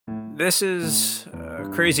This is a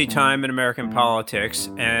crazy time in American politics,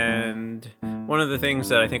 and one of the things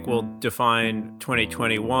that I think will define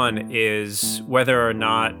 2021 is whether or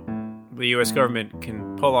not the U.S. government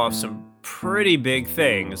can pull off some pretty big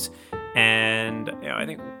things. And I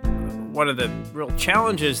think one of the real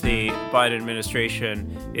challenges the Biden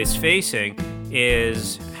administration is facing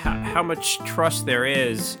is how much trust there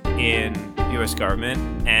is in U.S.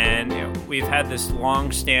 government. And we've had this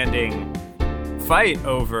long-standing fight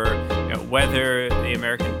over whether the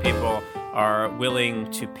American people are willing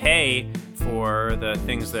to pay for the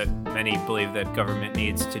things that many believe that government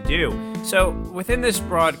needs to do. So within this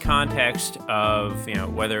broad context of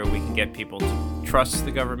whether we can get people to trust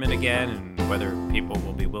the government again and whether people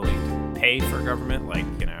will be willing to pay for government, like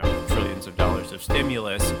trillions of dollars of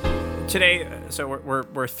stimulus today, so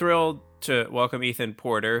we're thrilled to welcome Ethan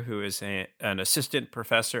Porter, who is an assistant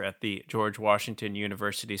professor at the George Washington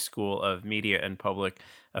University School of Media and Public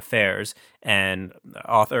Affairs and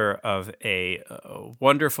author of a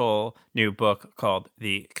wonderful new book called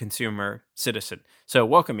The Consumer Citizen. So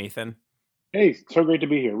welcome, Ethan. Hey, so great to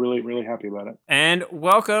be here. Really, really happy about it. And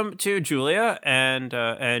welcome to Julia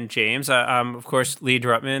and James. I'm, of course, Lee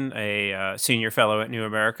Drutman, a senior fellow at New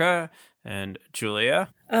America. And Julia?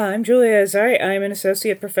 I'm Julia Azari. I'm an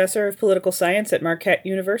associate professor of political science at Marquette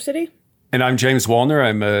University. And I'm James Wallner.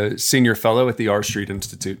 I'm a senior fellow at the R Street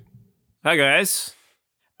Institute. Hi, guys.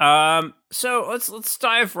 So let's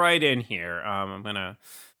dive right in here. I'm going to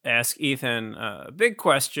ask Ethan a big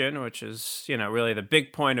question, which is, really the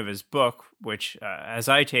big point of his book, which, as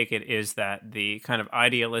I take it, is that the kind of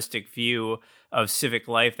idealistic view of civic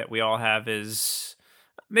life that we all have is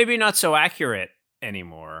maybe not so accurate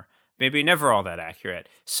anymore. Maybe never all that accurate.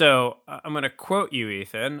 So I'm going to quote you,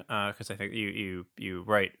 Ethan, because I think you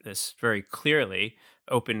write this very clearly.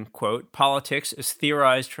 Open quote, "Politics, as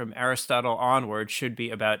theorized from Aristotle onward, should be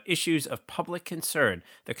about issues of public concern.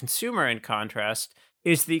 The consumer, in contrast,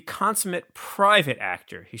 is the consummate private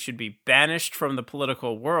actor. He should be banished from the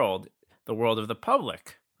political world, the world of the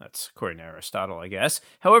public." That's according to Aristotle, I guess.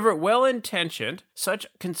 However, well-intentioned, such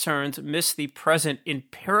concerns miss the present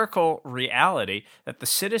empirical reality that the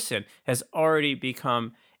citizen has already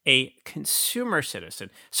become a consumer citizen.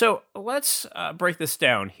 So let's break this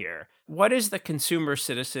down here. What is the consumer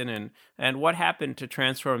citizen, and what happened to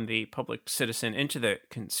transform the public citizen into the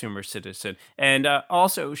consumer citizen? And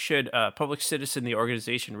also, should Public Citizen, the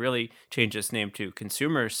organization, really change its name to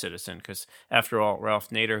Consumer Citizen? Because after all, Ralph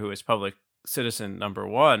Nader, who is Public Citizen number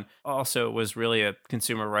one, also was really a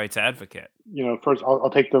consumer rights advocate. First, I'll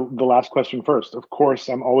take the last question first. Of course,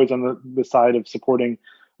 I'm always on the side of supporting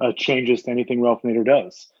changes to anything Ralph Nader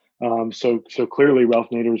does. So clearly, Ralph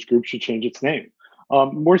Nader's group should change its name.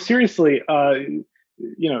 More seriously, the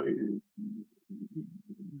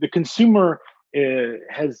consumer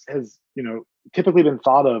has typically been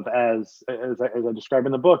thought of as I describe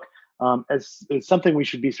in the book, as something we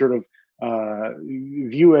should be sort of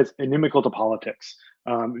view as inimical to politics,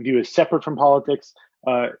 view as separate from politics.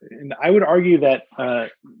 And I would argue that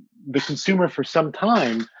the consumer for some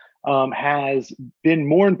time has been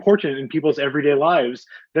more important in people's everyday lives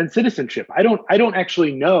than citizenship. I don't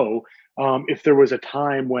actually know if there was a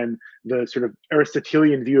time when the sort of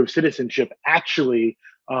Aristotelian view of citizenship actually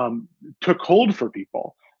took hold for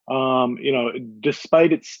people,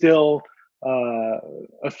 despite it still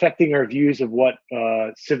affecting our views of what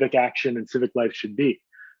civic action and civic life should be.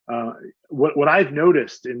 What I've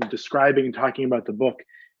noticed in describing and talking about the book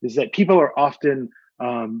is that people are often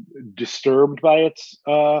disturbed by its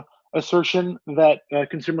assertion that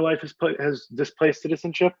consumer life has displaced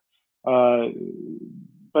citizenship.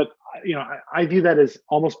 But I view that as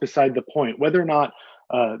almost beside the point. Whether or not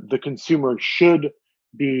the consumer should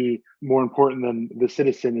be more important than the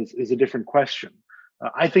citizen is a different question.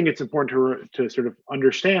 I think it's important to sort of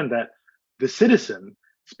understand that the citizen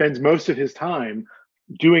spends most of his time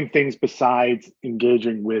doing things besides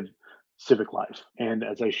engaging with civic life. And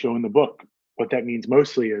as I show in the book, what that means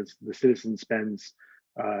mostly is the citizen spends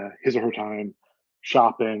his or her time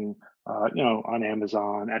shopping, on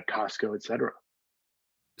Amazon, at Costco, etc.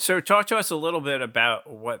 So talk to us a little bit about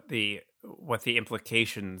what the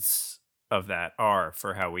implications of that are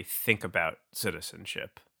for how we think about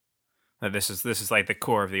citizenship. This is like the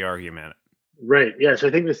core of the argument. Right. Yeah. So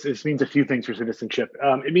I think this means a few things for citizenship.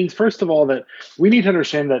 It means, first of all, that we need to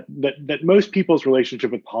understand that most people's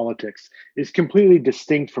relationship with politics is completely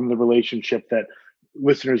distinct from the relationship that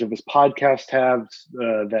listeners of this podcast have,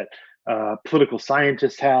 that political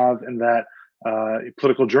scientists have, and that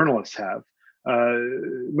political journalists have.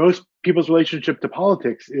 most people's relationship to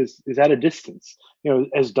politics is at a distance.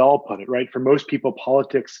 As Dahl put it, right? For most people,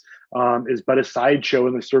 politics is but a sideshow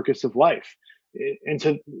in the circus of life. And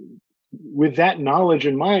so, with that knowledge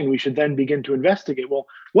in mind, we should then begin to investigate. Well,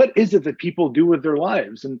 what is it that people do with their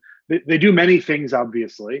lives? And they do many things,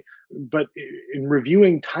 obviously, but in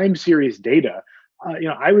reviewing time series data,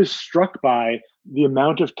 I was struck by the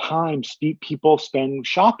amount of time people spend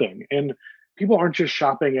shopping. And people aren't just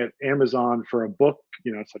shopping at Amazon for a book,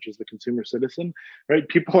 such as The Consumer Citizen, right?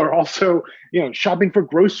 People are also, shopping for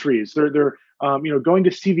groceries. They're going to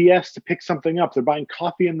CVS to pick something up. They're buying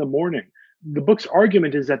coffee in the morning. The book's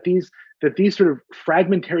argument is that these sort of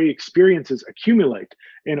fragmentary experiences accumulate,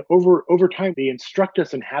 and over time they instruct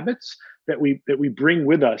us in habits that we bring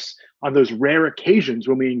with us on those rare occasions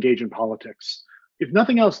when we engage in politics. If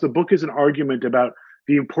nothing else, the book is an argument about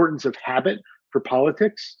the importance of habit for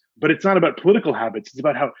politics, but it's not about political habits. It's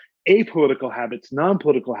about how apolitical habits,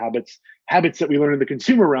 non-political habits, habits that we learn in the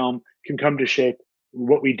consumer realm can come to shape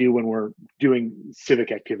what we do when we're doing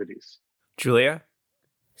civic activities. Julia?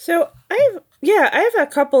 So I have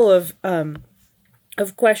a couple of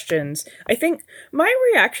questions. I think my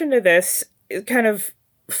reaction to this kind of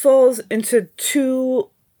falls into two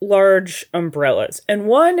large umbrellas. And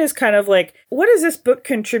one is kind of like, what does this book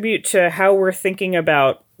contribute to how we're thinking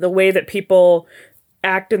about the way that people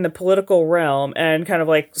act in the political realm, and kind of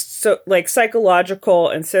like psychological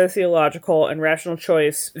and sociological and rational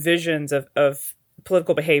choice visions of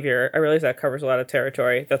political behavior. I realize that covers a lot of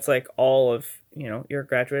territory. That's like all of your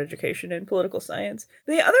graduate education in political science.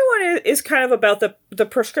 The other one is kind of about the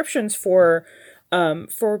prescriptions for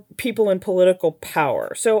people in political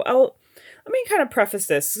power. So let me kind of preface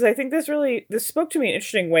this, because I think this spoke to me in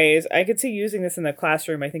interesting ways. I could see using this in the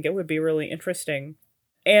classroom. I think it would be really interesting.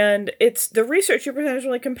 And it's the research you present is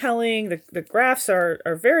really compelling. The graphs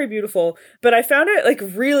are very beautiful, but I found it like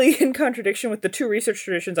really in contradiction with the two research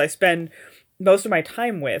traditions I spend most of my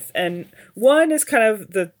time with. And one is kind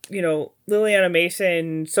of the, Liliana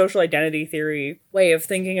Mason social identity theory way of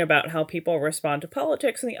thinking about how people respond to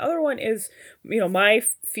politics. And the other one is, my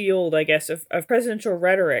field, I guess, of presidential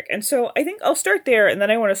rhetoric. And so I think I'll start there, and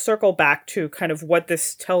then I want to circle back to kind of what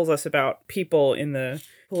this tells us about people in the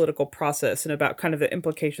political process and about kind of the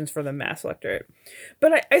implications for the mass electorate.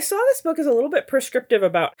 But I saw this book as a little bit prescriptive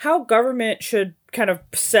about how government should kind of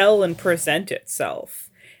sell and present itself.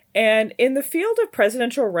 And in the field of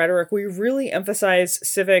presidential rhetoric, we really emphasize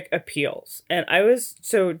civic appeals. And I was,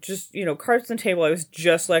 cards on the table, I was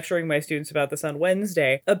just lecturing my students about this on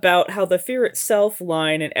Wednesday, about how the fear itself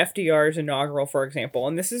line in FDR's inaugural, for example,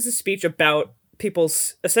 and this is a speech about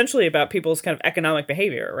people's kind of economic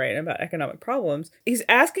behavior, right? About economic problems. He's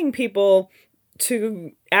asking people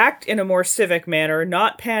to act in a more civic manner,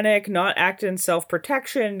 not panic, not act in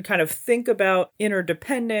self-protection, kind of think about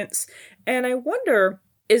interdependence. And I wonder,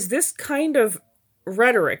 is this kind of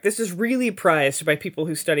rhetoric, this is really prized by people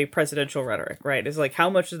who study presidential rhetoric, right? Is like, how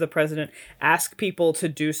much does the president ask people to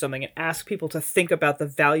do something and ask people to think about the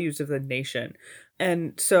values of the nation?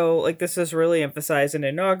 And so, like, this is really emphasized in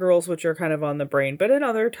inaugurals, which are kind of on the brain, but in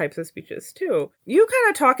other types of speeches too. You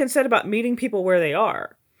kind of talk instead about meeting people where they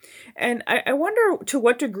are. And I wonder to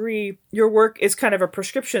what degree your work is kind of a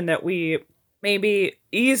prescription that we maybe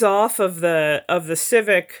ease off of the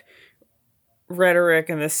civic rhetoric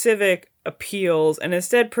and the civic appeals, and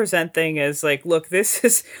instead present things as like, look, this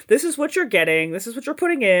is what you're getting, this is what you're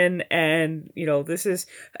putting in, and this is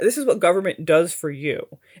what government does for you.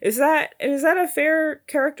 Is that a fair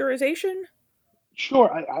characterization?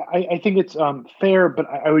 Sure, I think it's fair, but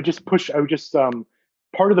I would just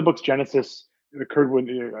part of the book's genesis occurred when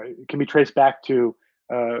it can be traced back to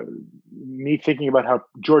me thinking about how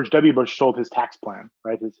George W. Bush sold his tax plan,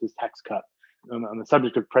 right, his tax cut, on the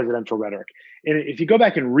subject of presidential rhetoric. And if you go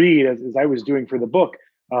back and read, as I was doing for the book,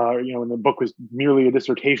 when the book was merely a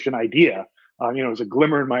dissertation idea, it was a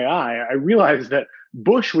glimmer in my eye, I realized that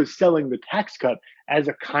Bush was selling the tax cut as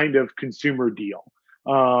a kind of consumer deal,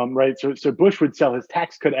 right? So Bush would sell his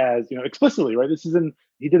tax cut as, explicitly, right?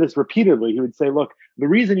 He did this repeatedly. He would say, look, the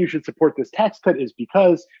reason you should support this tax cut is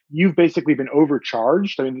because you've basically been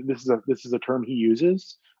overcharged. I mean, this is a term he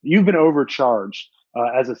uses. You've been overcharged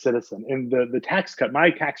as a citizen. And the tax cut,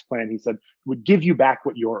 my tax plan, he said, would give you back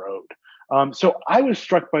what you're owed. So I was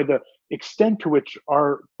struck by the extent to which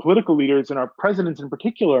our political leaders and our presidents in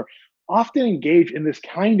particular often engage in this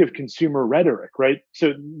kind of consumer rhetoric, right?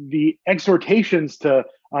 So the exhortations to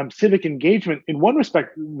civic engagement, in one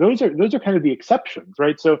respect, those are kind of the exceptions,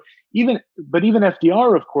 right? So even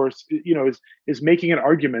FDR, of course, is making an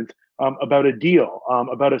argument about a deal,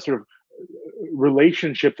 about a sort of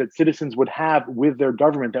relationship that citizens would have with their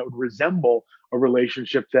government that would resemble a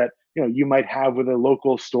relationship that you might have with a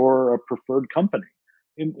local store or a preferred company.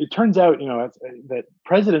 And it turns out that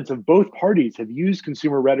presidents of both parties have used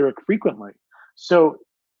consumer rhetoric frequently. So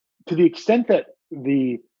to the extent that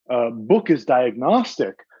the book is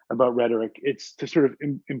diagnostic about rhetoric, it's to sort of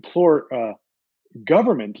implore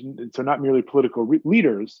government, and so not merely political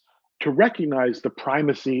leaders, to recognize the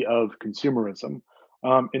primacy of consumerism.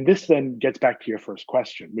 And this then gets back to your first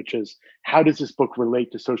question, which is, how does this book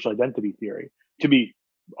relate to social identity theory? To be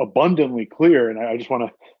abundantly clear, and I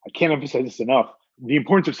can't emphasize this enough, the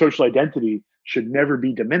importance of social identity should never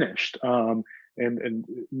be diminished. And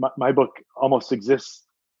my book almost exists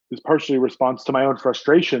as partially a response to my own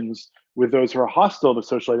frustrations with those who are hostile to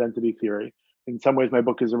social identity theory. In some ways, my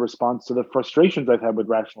book is a response to the frustrations I've had with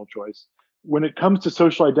rational choice. When it comes to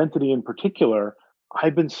social identity in particular,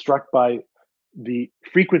 I've been struck by the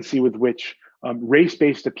frequency with which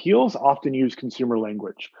race-based appeals often use consumer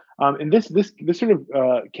language. And this sort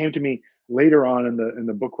of came to me later on in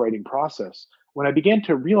the book writing process, when I began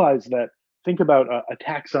to realize that, think about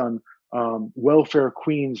attacks on welfare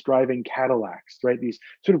queens driving Cadillacs, right? These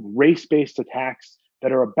sort of race-based attacks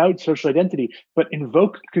that are about social identity, but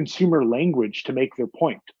invoke consumer language to make their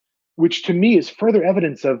point, which to me is further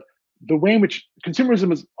evidence of the way in which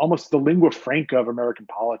consumerism is almost the lingua franca of American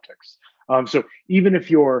politics. So even if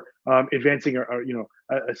you're advancing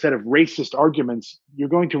a set of racist arguments, you're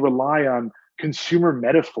going to rely on consumer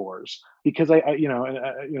metaphors, because I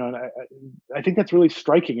think that's really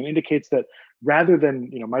striking and indicates that rather than,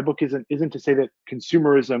 my book isn't to say that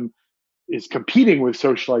consumerism is competing with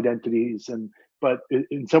social identities, but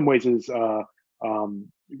in some ways is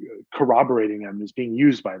corroborating them, is being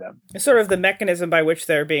used by them. Sort of the mechanism by which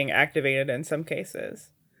they're being activated in some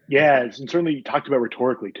cases. Yeah, and certainly you talked about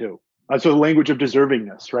rhetorically too. So the language of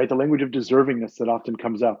deservingness, right? The language of deservingness that often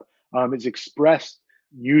comes up is expressed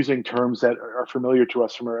using terms that are familiar to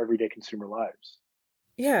us from our everyday consumer lives.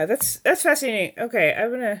 Yeah, that's fascinating. Okay,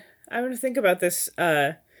 I'm gonna think about this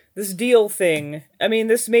this deal thing. I mean,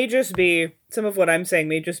 this may just be, some of what I'm saying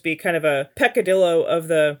may just be kind of a peccadillo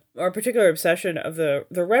of or a particular obsession of the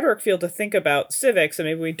rhetoric field to think about civics, and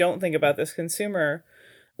maybe we don't think about this consumer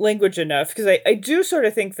language enough, because I do sort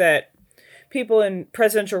of think that people in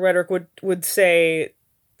presidential rhetoric would say,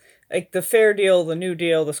 like, the fair deal, the new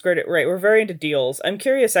deal, the square deal, right? We're very into deals. I'm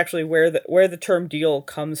curious actually where the term deal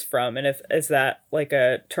comes from, and if is that like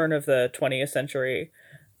a turn of the 20th century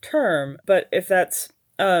term. But if that's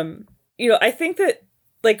I think that,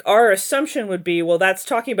 like, our assumption would be, well, that's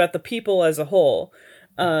talking about the people as a whole.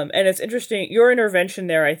 And it's interesting. Your intervention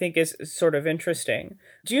there, I think, is sort of interesting.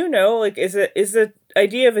 Do you know, like, is the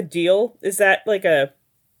idea of a deal, is that like an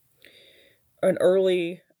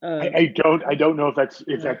early? I don't know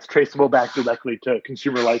if that's traceable back directly to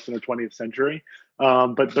consumer life in the 20th century.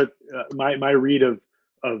 But my read of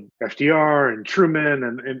FDR and Truman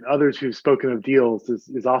and others who've spoken of deals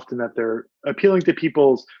is often that they're appealing to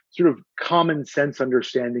people's sort of common sense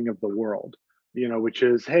understanding of the world, which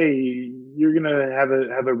is, hey, you're going to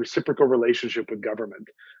have a reciprocal relationship with government.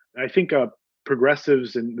 And I think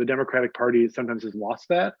progressives and the Democratic Party sometimes has lost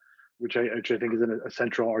that, which I think is a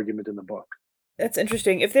central argument in the book. That's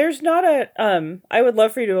interesting. If there's not I would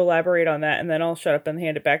love for you to elaborate on that, and then I'll shut up and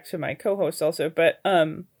hand it back to my co-host also. But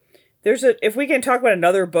if we can talk about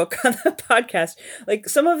another book on the podcast, like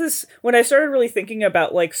some of this, when I started really thinking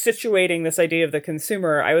about like situating this idea of the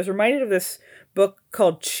consumer, I was reminded of this book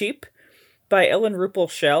called Cheap by Ellen Ruppel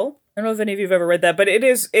Shell. I don't know if any of you have ever read that, but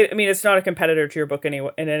it's not a competitor to your book in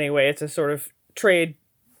any way. It's a sort of trade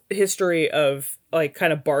history of like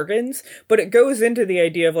kind of bargains, but it goes into the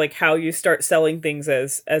idea of like how you start selling things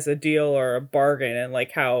as a deal or a bargain, and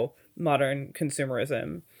like how modern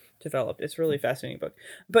consumerism developed. It's a really fascinating book,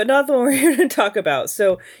 but not the one we're here to talk about.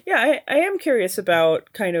 So yeah, I am curious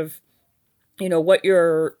about kind of, what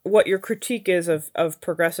your critique is of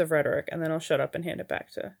progressive rhetoric, and then I'll shut up and hand it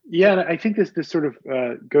back to. Yeah, and I think this sort of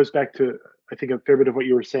goes back to, I think, a fair bit of what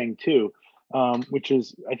you were saying too, which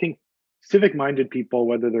is, I think, civic-minded people,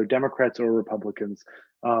 whether they're Democrats or Republicans,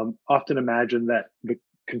 often imagine that the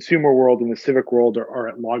consumer world and the civic world are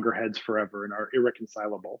at loggerheads forever and are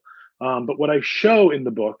irreconcilable. But what I show in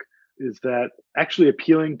the book is that actually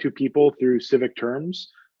appealing to people through civic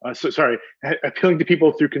terms, appealing to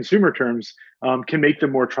people through consumer terms can make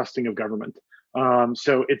them more trusting of government.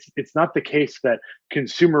 So it's not the case that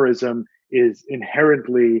consumerism is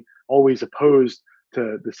inherently always opposed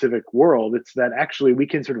to the civic world. It's that actually we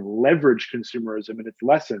can sort of leverage consumerism and its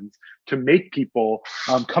lessons to make people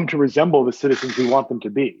come to resemble the citizens we want them to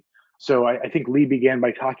be. So I think Lee began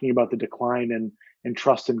by talking about the decline in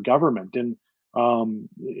trust in government. And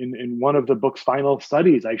In one of the book's final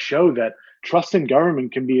studies, I show that trust in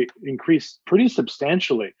government can be increased pretty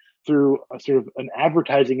substantially through a sort of an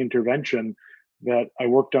advertising intervention that I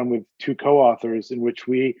worked on with two co-authors, in which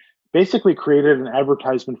we basically created an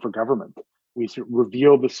advertisement for government. We sort of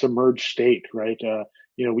revealed the submerged state, right?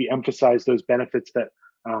 We emphasize those benefits that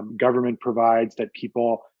government provides that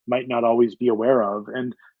people might not always be aware of,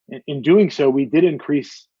 and in doing so, we did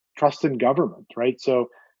increase trust in government, right? So,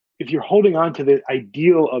 if you're holding on to the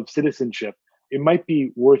ideal of citizenship, it might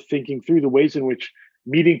be worth thinking through the ways in which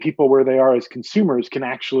meeting people where they are as consumers can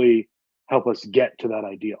actually help us get to that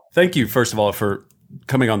ideal. Thank you, first of all, for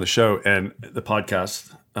coming on the show and the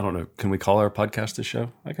podcast. I don't know, can we call our podcast a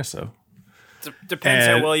show? I guess so. Depends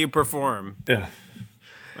how well you perform. Yeah.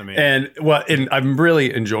 And I'm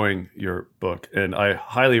really enjoying your book, and I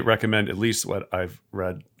highly recommend at least what I've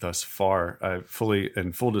read thus far. I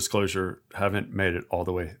in full disclosure, haven't made it all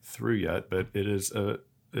the way through yet, but it is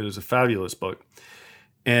a fabulous book,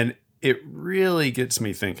 and it really gets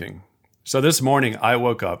me thinking. So this morning I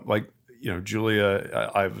woke up,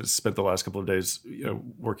 Julia, I've spent the last couple of days,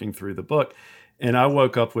 working through the book, and I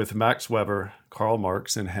woke up with Max Weber, Karl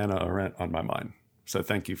Marx, and Hannah Arendt on my mind. So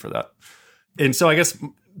thank you for that. And so I guess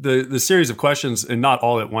the series of questions, and not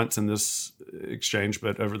all at once in this exchange,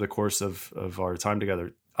 but over the course of our time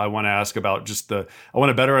together, I want to ask about I want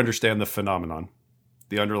to better understand the phenomenon,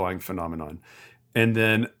 the underlying phenomenon, and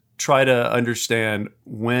then try to understand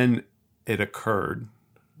when it occurred,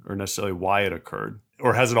 or necessarily why it occurred,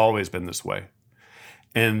 or has it always been this way?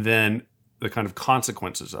 And then the kind of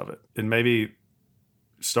consequences of it. And maybe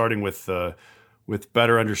starting with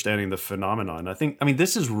better understanding the phenomenon.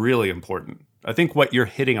 This is really important. I think what you're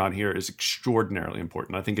hitting on here is extraordinarily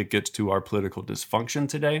important. I think it gets to our political dysfunction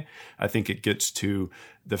today. I think it gets to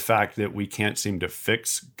the fact that we can't seem to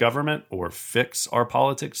fix government or fix our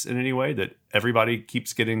politics in any way, that everybody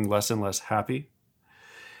keeps getting less and less happy.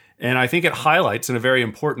 And I think it highlights in a very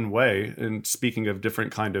important way, and speaking of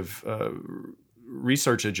different kind of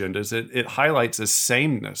research agendas, it highlights a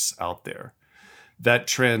sameness out there that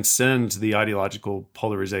transcends the ideological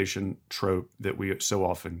polarization trope that we so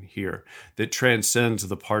often hear, that transcends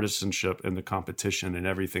the partisanship and the competition and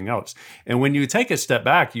everything else. And when you take a step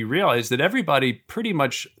back, you realize that everybody pretty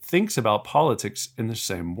much thinks about politics in the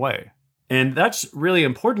same way. And that's really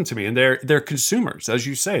important to me. And they're consumers, as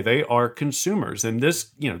you say, they are consumers. And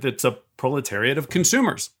this, it's a proletariat of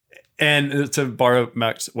consumers. And to borrow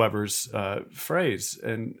Max Weber's phrase,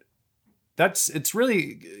 and it's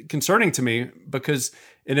really concerning to me because,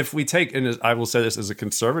 and if we take, and I will say this as a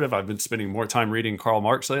conservative, I've been spending more time reading Karl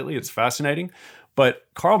Marx lately. It's fascinating. But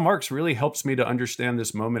Karl Marx really helps me to understand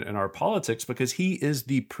this moment in our politics because he is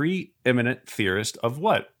the preeminent theorist of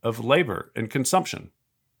what? Of labor and consumption.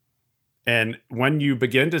 And when you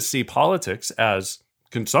begin to see politics as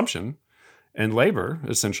consumption and labor,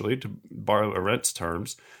 essentially, to borrow Arendt's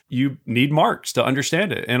terms, you need Marx to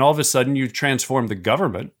understand it. And all of a sudden you transform the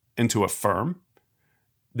government into a firm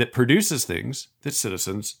that produces things that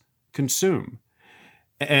citizens consume.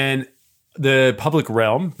 And the public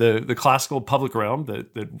realm, the classical public realm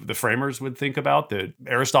that the framers would think about, that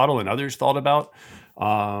Aristotle and others thought about,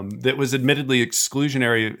 that was admittedly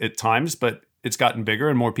exclusionary at times, but it's gotten bigger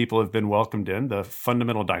and more people have been welcomed in. The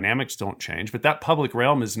fundamental dynamics don't change, but that public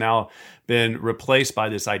realm has now been replaced by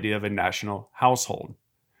this idea of a national household.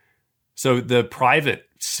 So the private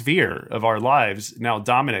sphere of our lives now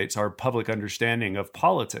dominates our public understanding of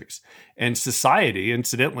politics. And society,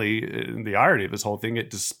 incidentally, the irony of this whole thing,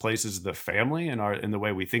 it displaces the family in the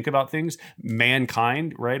way we think about things.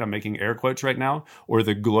 Mankind, right? I'm making air quotes right now, or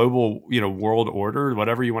the global, world order,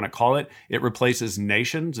 whatever you want to call it. It replaces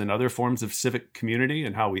nations and other forms of civic community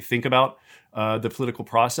and how we think about the political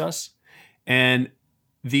process. And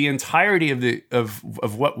the entirety of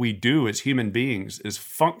what we do as human beings is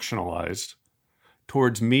functionalized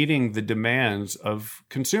towards meeting the demands of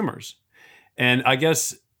consumers. And I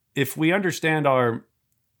guess if we understand our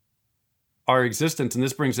existence, and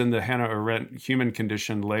this brings in the Hannah Arendt human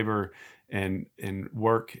condition, labor, and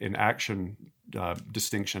work and action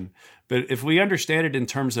distinction, but if we understand it in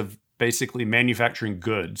terms of basically manufacturing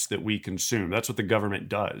goods that we consume, that's what the government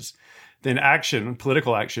does, then action,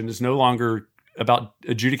 political action, is no longer about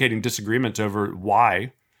adjudicating disagreements over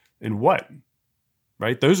why and what,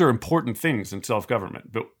 right? Those are important things in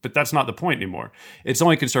self-government, but that's not the point anymore. It's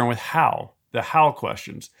only concerned with how, the how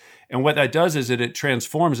questions. And what that does is that it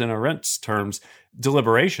transforms, in Arendt's terms,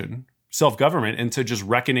 deliberation, self-government, into just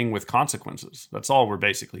reckoning with consequences. That's all we're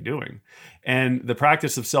basically doing. And the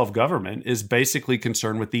practice of self-government is basically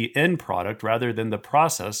concerned with the end product rather than the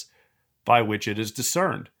process by which it is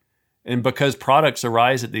discerned. And because products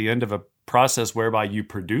arise at the end of a process whereby you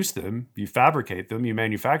produce them, you fabricate them, you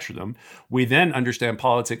manufacture them. We then understand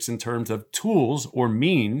politics in terms of tools or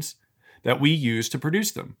means that we use to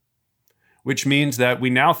produce them, which means that we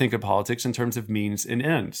now think of politics in terms of means and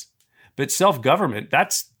ends. But self-government,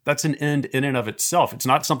 that's an end in and of itself. It's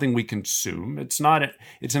not something we consume. It's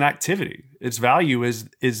an activity. Its value is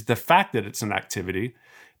the fact that it's an activity,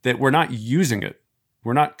 that we're not using it.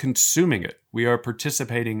 We're not consuming it. We are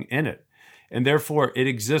participating in it. And therefore, it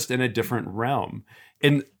exists in a different realm.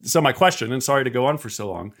 And so my question, and sorry to go on for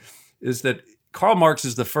so long, is that Karl Marx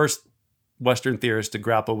is the first Western theorist to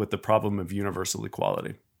grapple with the problem of universal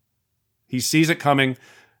equality. He sees it coming,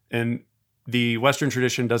 and the Western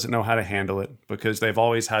tradition doesn't know how to handle it because they've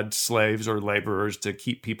always had slaves or laborers to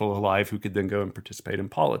keep people alive who could then go and participate in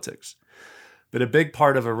politics. But a big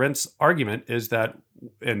part of Arendt's argument is that,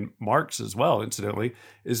 and Marx as well, incidentally,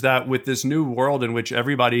 is that with this new world in which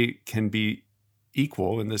everybody can be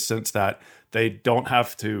equal in the sense that they don't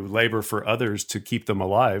have to labor for others to keep them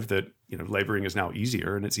alive, that laboring is now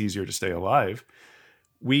easier and it's easier to stay alive,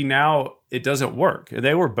 it doesn't work.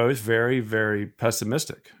 They were both very, very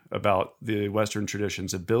pessimistic about the Western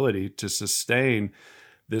tradition's ability to sustain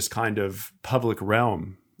this kind of public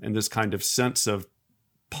realm and this kind of sense of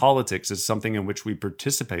politics as something in which we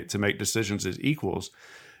participate to make decisions as equals.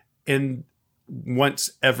 And once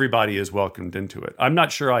everybody is welcomed into it, I'm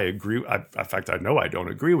not sure I agree. In fact, I know I don't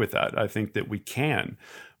agree with that. I think that we can.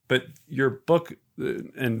 But your book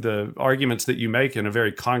and the arguments that you make in a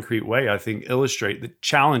very concrete way, I think, illustrate the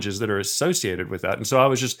challenges that are associated with that. And so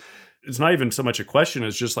it's not even so much a question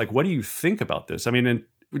as just like, what do you think about this? I mean, and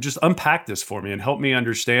just unpack this for me and help me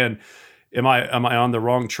understand, am I on the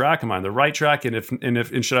wrong track? Am I on the right track?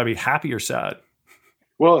 And should I be happy or sad?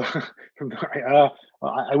 Well,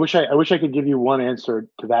 I wish I could give you one answer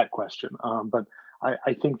to that question, but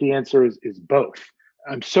I think the answer is both.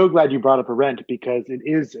 I'm so glad you brought up Arendt because it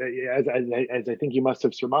is, as I think you must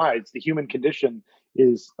have surmised, the human condition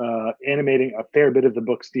is animating a fair bit of the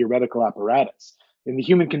book's theoretical apparatus. In the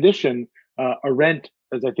human condition, Arendt,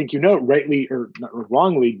 as I think you know, rightly or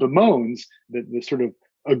wrongly, bemoans the sort of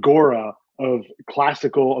agora of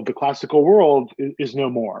the classical world is no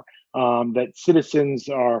more. That citizens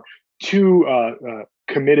are too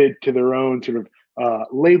committed to their own sort of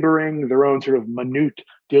laboring, their own sort of minute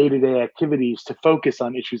day-to-day activities to focus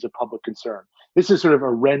on issues of public concern. This is sort of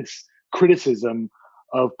Arendt's criticism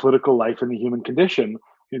of political life and the human condition.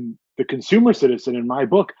 In The Consumer Citizen, in my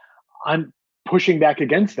book, I'm pushing back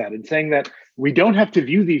against that and saying that we don't have to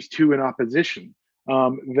view these two in opposition.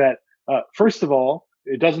 First of all,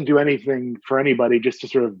 it doesn't do anything for anybody just to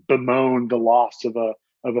sort of bemoan the loss of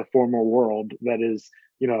a former world that is,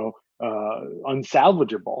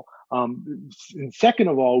 unsalvageable. And second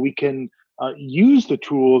of all, we can use the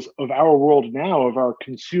tools of our world now, of our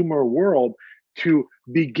consumer world, to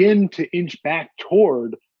begin to inch back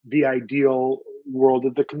toward the ideal world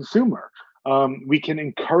of the consumer. We can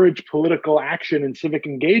encourage political action and civic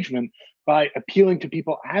engagement by appealing to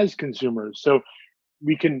people as consumers. So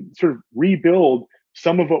we can sort of rebuild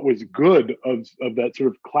some of what was good of that sort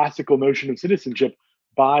of classical notion of citizenship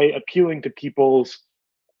by appealing to people's,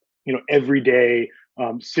 everyday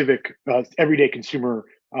everyday consumer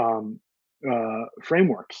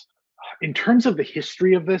frameworks. In terms of the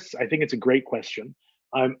history of this, I think it's a great question.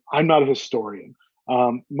 I'm not a historian.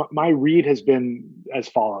 My read has been as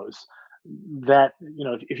follows: that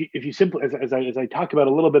if you simply, as I talk about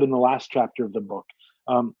a little bit in the last chapter of the book,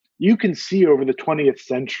 you can see over the 20th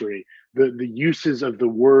century the uses of the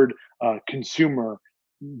word consumer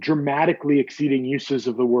dramatically exceeding uses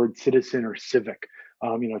of the word citizen or civic.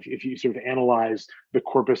 If you sort of analyze the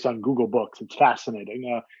corpus on Google Books, it's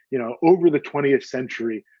fascinating. Over the 20th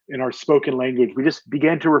century, in our spoken language, we just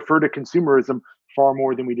began to refer to consumerism far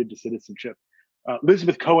more than we did to citizenship.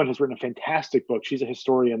 Elizabeth Cohen has written a fantastic book. She's a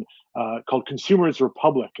historian called Consumer's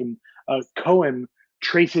Republic. And Cohen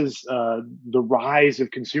traces the rise of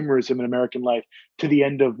consumerism in American life to the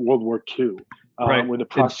end of World War II, right. Where the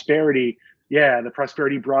prosperity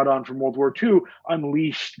brought on from World War II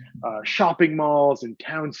unleashed shopping malls and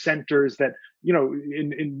town centers that,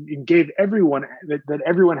 and gave everyone that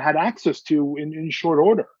everyone had access to in short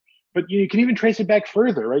order. But you can even trace it back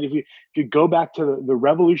further, right? If you go back to the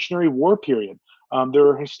Revolutionary War period, there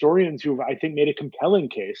are historians who have, I think, made a compelling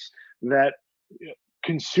case that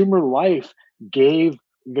consumer life gave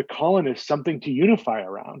the colonists something to unify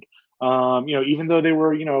around. Even though they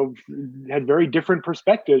were, had very different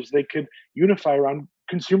perspectives, they could unify around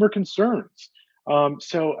consumer concerns.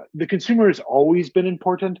 So the consumer has always been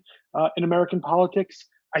important in American politics.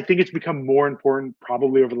 I think it's become more important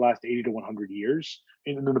probably over the last 80 to 100 years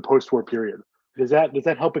in the post-war period.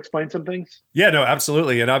 that help explain some things? Yeah, no,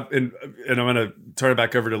 absolutely. And I'm going to turn it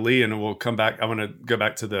back over to Lee, and we'll come back. I want to go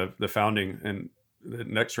back to the founding and the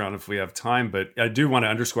next round if we have time. But I do want to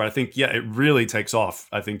underscore, I think, yeah, it really takes off.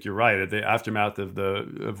 I think you're right. At the aftermath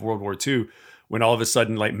of World War II, when all of a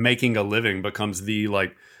sudden, like, making a living becomes the,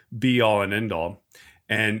 like, be all and end all.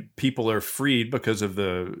 And people are freed because of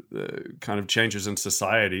the kind of changes in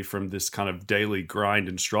society from this kind of daily grind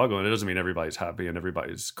and struggle. And it doesn't mean everybody's happy and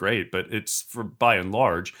everybody's great, but it's for by and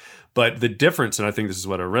large. But the difference, and I think this is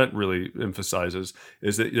what Arendt really emphasizes,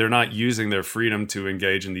 is that they're not using their freedom to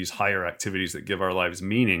engage in these higher activities that give our lives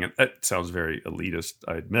meaning. And that sounds very elitist,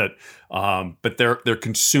 I admit, but they're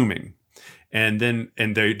consuming. And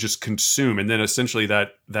they just consume. And then essentially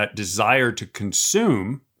that desire to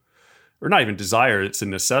consume, or not even desire, it's a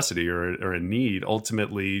necessity or a need,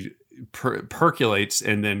 ultimately percolates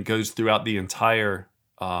and then goes throughout the entire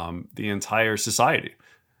society.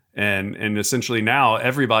 And essentially now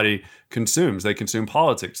everybody consumes. They consume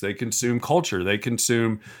politics, they consume culture, they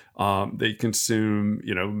consume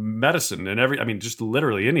medicine and just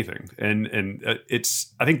literally anything. And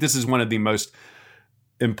I think this is one of the most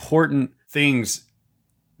important things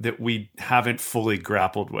that we haven't fully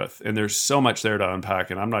grappled with. And there's so much there to unpack.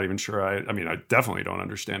 And I'm not even sure, I definitely don't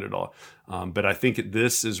understand it all. But I think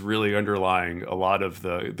this is really underlying a lot of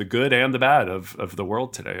the good and the bad of the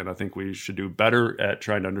world today. And I think we should do better at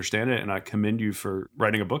trying to understand it. And I commend you for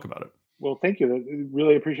writing a book about it. Well, thank you. I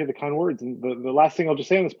really appreciate the kind words. And the last thing I'll just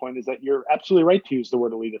say on this point is that you're absolutely right to use the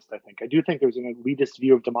word elitist, I think. I do think there's an elitist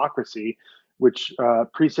view of democracy, which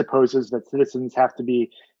presupposes that citizens have to be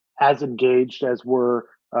as engaged as were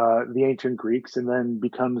the ancient Greeks, and then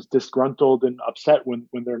becomes disgruntled and upset when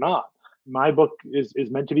they're not. My book is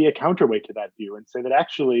meant to be a counterweight to that view and say that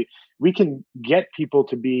actually we can get people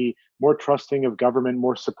to be more trusting of government,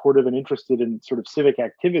 more supportive and interested in sort of civic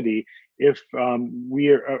activity if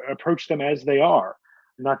we approach them as they are,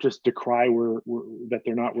 not just decry that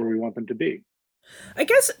they're not where we want them to be. I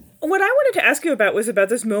guess what I wanted to ask you about was about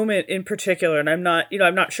this moment in particular, and I'm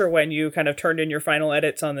not sure when you kind of turned in your final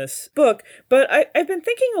edits on this book, but I've been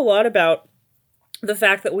thinking a lot about the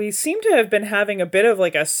fact that we seem to have been having a bit of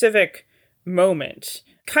like a civic moment,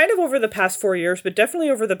 kind of over the past 4 years, but definitely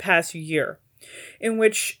over the past year, in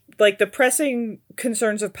which like the pressing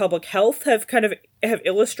concerns of public health have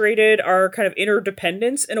illustrated our kind of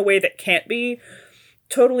interdependence in a way that can't be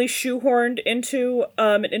totally shoehorned into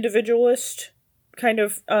an individualist kind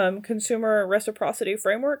of consumer reciprocity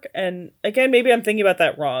framework. And again, maybe I'm thinking about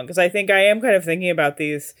that wrong, because I think I am kind of thinking about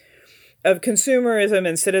these of consumerism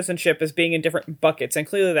and citizenship as being in different buckets, and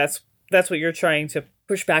clearly that's what you're trying to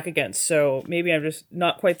push back against. So maybe I'm just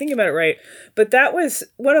not quite thinking about it right. But that was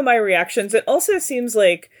one of my reactions. It also seems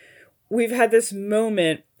like we've had this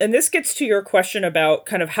moment, and this gets to your question about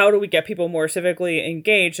kind of how do we get people more civically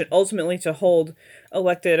engaged and ultimately to hold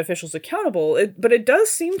elected officials accountable. But it does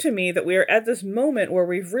seem to me that we are at this moment where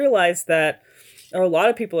we've realized that, or a lot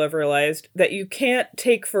of people have realized, that you can't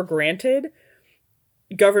take for granted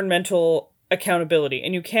governmental accountability,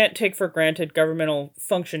 and you can't take for granted governmental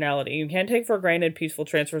functionality. You can't take for granted peaceful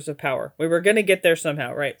transfers of power. We were going to get there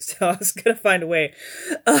somehow, right? So I was going to find a way.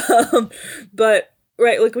 But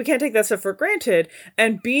right, like we can't take that stuff for granted,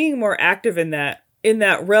 and being more active in that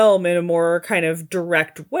realm in a more kind of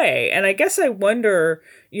direct way. And I guess I wonder,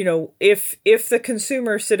 if the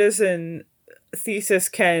consumer citizen thesis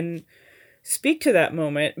can speak to that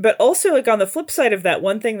moment, but also like on the flip side of that,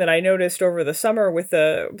 one thing that I noticed over the summer with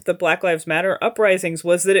the Black Lives Matter uprisings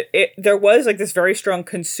was that there was like this very strong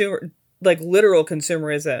consumer, like literal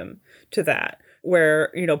consumerism to that,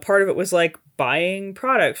 where, part of it was like buying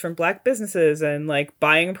products from Black businesses and like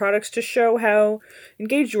buying products to show how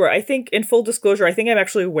engaged you were. I think, in full disclosure, I think I'm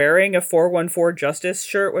actually wearing a 414 Justice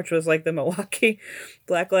shirt, which was like the Milwaukee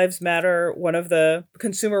Black Lives Matter, one of the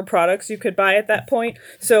consumer products you could buy at that point.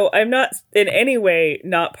 So I'm not in any way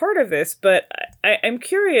not part of this, but I'm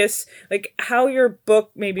curious like how your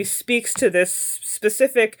book maybe speaks to this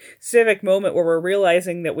specific civic moment where we're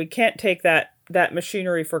realizing that we can't take that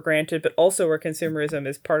machinery for granted, but also where consumerism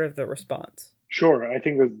is part of the response. Sure. I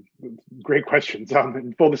think those great questions.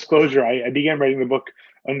 In full disclosure, I began writing the book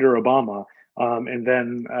under Obama, and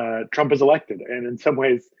then Trump is elected. And in some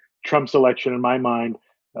ways, Trump's election, in my mind,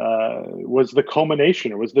 was the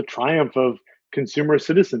culmination, or was the triumph of consumer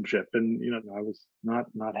citizenship. And, I was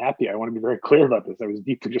not happy. I want to be very clear about this. I was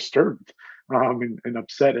deeply disturbed and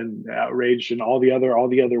upset and outraged and all the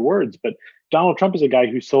other words. But Donald Trump is a guy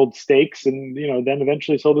who sold steaks and, then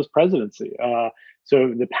eventually sold his presidency.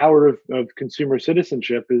 So the power of consumer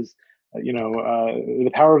citizenship is,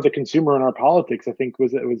 the power of the consumer in our politics, I think,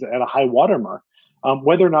 was at a high watermark.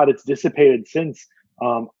 Whether or not it's dissipated since,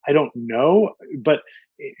 I don't know. But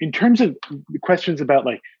in terms of questions about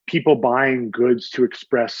like people buying goods to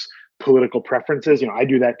express political preferences, I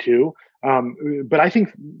do that too. But I think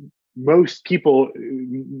most people,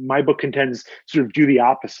 my book contends, sort of do the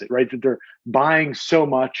opposite, right? That they're buying so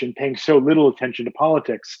much and paying so little attention to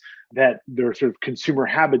politics that their sort of consumer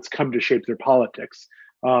habits come to shape their politics.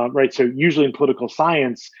 Right. So usually in political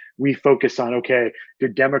science, we focus on, okay, do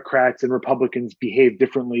Democrats and Republicans behave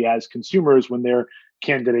differently as consumers when their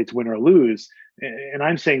candidates win or lose? And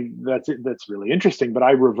I'm saying that's really interesting, but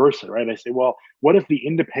I reverse it, right? I say, well, what if the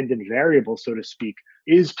independent variable, so to speak,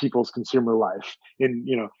 is people's consumer life and,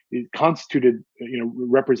 constituted,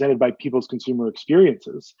 represented by people's consumer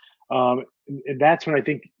experiences? And that's when I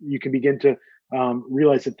think you can begin to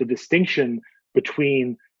realize that the distinction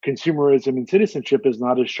between consumerism and citizenship is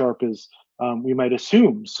not as sharp as we might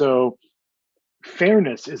assume. So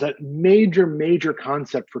fairness is a major, major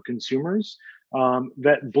concept for consumers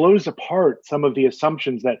that blows apart some of the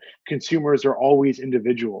assumptions that consumers are always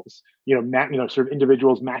individuals, sort of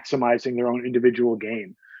individuals maximizing their own individual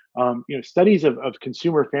gain. Studies of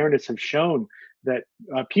consumer fairness have shown that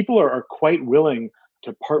people are quite willing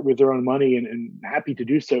to part with their own money and happy to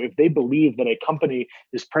do so if they believe that a company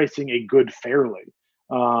is pricing a good fairly.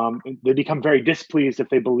 They become very displeased if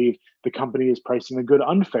they believe the company is pricing the good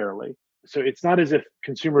unfairly. So it's not as if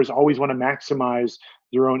consumers always want to maximize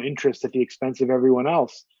their own interest at the expense of everyone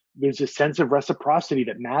else. There's a sense of reciprocity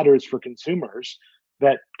that matters for consumers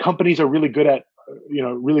that companies are really good at,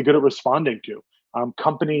 responding to.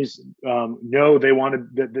 Companies know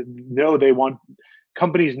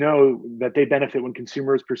companies know that they benefit when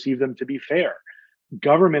consumers perceive them to be fair.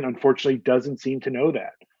 Government, unfortunately, doesn't seem to know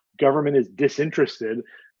that. Government is disinterested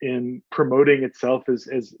in promoting itself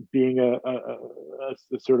as being a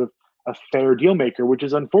sort of a fair deal maker, which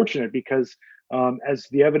is unfortunate because as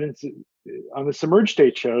the evidence on the Submerged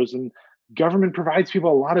State shows, and government provides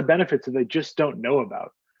people a lot of benefits that they just don't know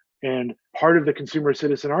about. And part of the consumer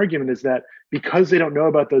citizen argument is that because they don't know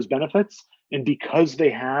about those benefits and because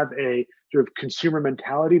they have a sort of consumer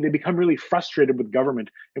mentality, they become really frustrated with government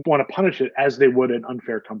and want to punish it as they would an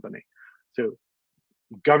unfair company. So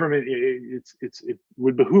government, it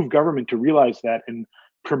would behoove government to realize that and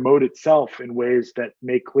promote itself in ways that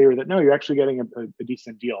make clear that, no, you're actually getting a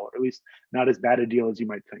decent deal, or at least not as bad a deal as you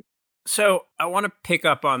might think. So I want to pick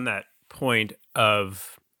up on that point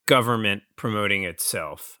of government promoting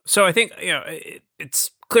itself. So I think,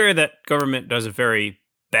 it's clear that government does a very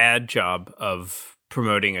bad job of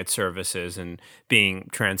promoting its services and being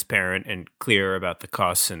transparent and clear about the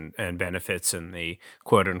costs and benefits and the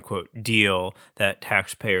quote unquote deal that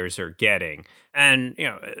taxpayers are getting. And,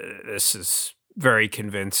 this is very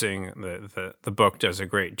convincing. The book does a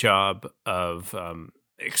great job of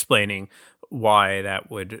explaining why that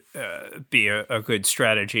would be a good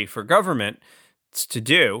strategy for government to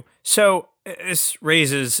do. So this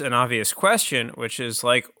raises an obvious question, which is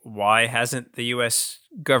like, why hasn't the U.S.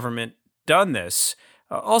 government done this?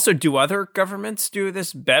 Also, do other governments do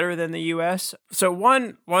this better than the U.S.? So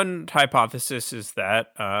one hypothesis is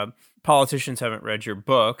that politicians haven't read your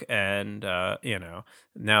book, and now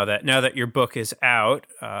that your book is out,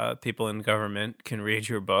 people in government can read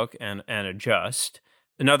your book and adjust.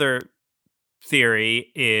 Another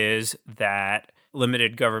theory is that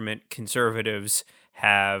limited government conservatives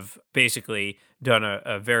have basically done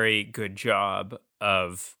a very good job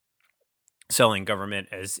of selling government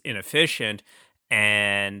as inefficient.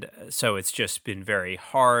 And so it's just been very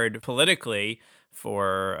hard politically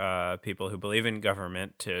for people who believe in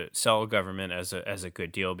government to sell government as a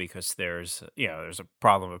good deal because there's a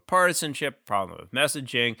problem of partisanship, problem of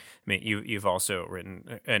messaging. I mean, you've also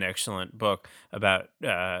written an excellent book about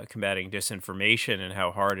combating disinformation and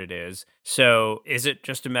how hard it is. So is it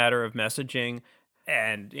just a matter of messaging?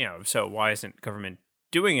 And so why isn't government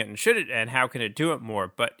doing it, and should it, and how can it do it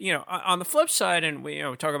more? But on the flip side, and we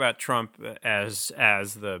talk about Trump as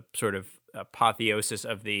the sort of apotheosis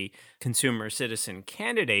of the consumer citizen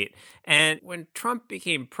candidate. And when Trump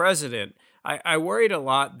became president, I worried a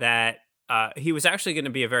lot that he was actually going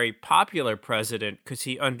to be a very popular president because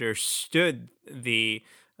he understood the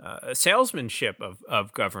salesmanship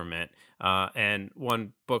of government. And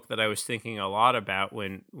one book that I was thinking a lot about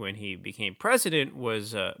when he became president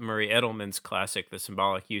was Murray Edelman's classic, The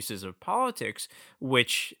Symbolic Uses of Politics,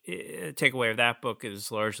 which takeaway of that book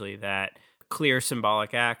is largely that clear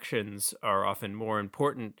symbolic actions are often more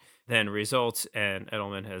important than results. And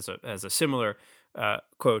Edelman has a similar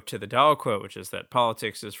quote to the Dahl quote, which is that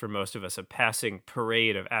politics is for most of us a passing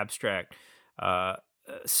parade of abstract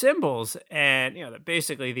symbols. And that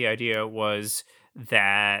basically the idea was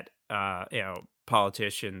that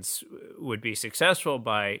politicians would be successful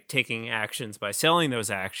by taking actions, by selling those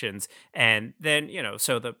actions. And then,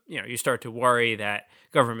 you start to worry that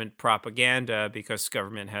government propaganda, because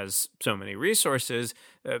government has so many resources,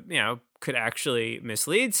 could actually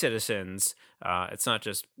mislead citizens. It's not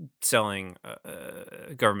just selling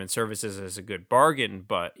government services as a good bargain,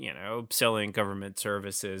 but, selling government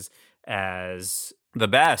services as the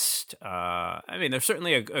best. There's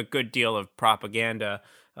certainly a good deal of propaganda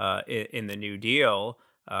in the New Deal.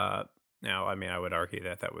 Now, I would argue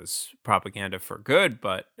that was propaganda for good,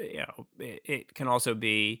 but it can also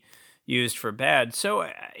be used for bad. So,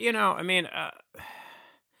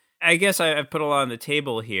 I guess I've put a lot on the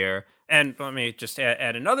table here, and let me just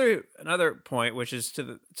add another point, which is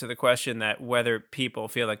to the question that whether people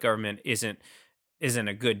feel that government isn't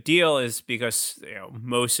a good deal is because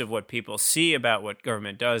most of what people see about what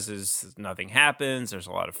government does is nothing happens. There's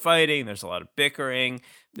a lot of fighting. There's a lot of bickering.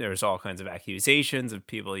 There's all kinds of accusations of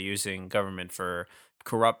people using government for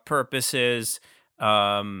corrupt purposes.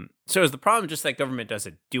 So is the problem just that government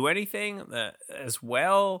doesn't do anything as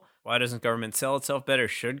well? Why doesn't government sell itself better?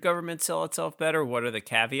 Should government sell itself better? What are the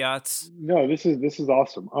caveats? No, this is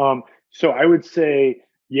awesome. So I would say,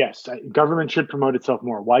 yes, government should promote itself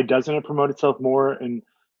more. Why doesn't it promote itself more and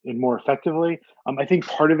more effectively? I think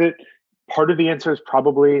part of the answer is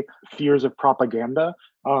probably fears of propaganda,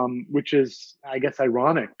 which is, I guess,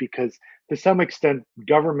 ironic because to some extent,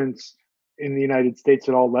 governments in the United States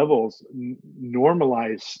at all levels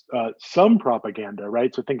normalize some propaganda,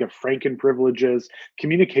 right? So think of Franken privileges,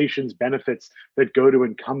 communications benefits that go to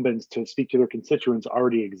incumbents to speak to their constituents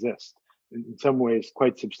already exist in some ways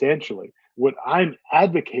quite substantially. What I'm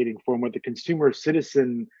advocating for and what the consumer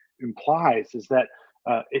citizen implies is that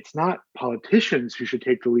it's not politicians who should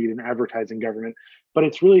take the lead in advertising government, but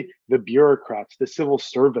it's really the bureaucrats, the civil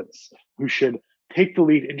servants who should take the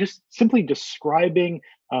lead in just simply describing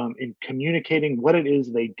and communicating what it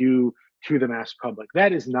is they do to the mass public.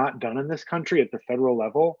 That is not done in this country at the federal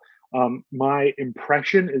level. My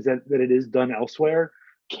impression is that it is done elsewhere.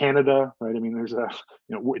 Canada, right? There's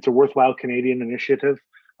it's a worthwhile Canadian initiative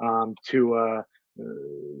in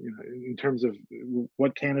terms of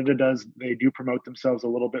what Canada does. They do promote themselves a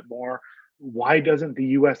little bit more. Why doesn't the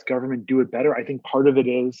U.S. government do it better? I think part of it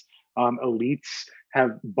is elites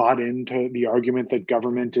have bought into the argument that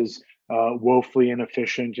government is woefully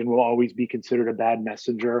inefficient and will always be considered a bad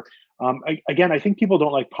messenger. I think people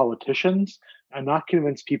don't like politicians. I'm not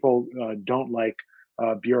convinced people don't like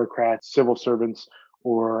bureaucrats, civil servants,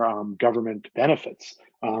 or government benefits,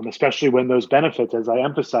 especially when those benefits, as I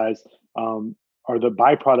emphasized, are the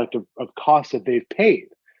byproduct of costs that they've paid.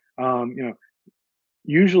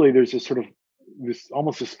 Usually there's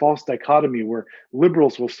this false dichotomy where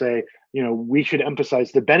liberals will say, we should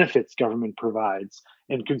emphasize the benefits government provides,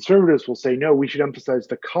 and conservatives will say, no, we should emphasize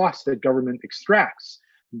the costs that government extracts.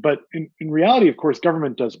 But in reality, of course,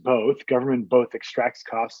 government does both. Government both extracts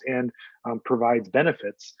costs and provides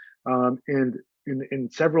benefits. And in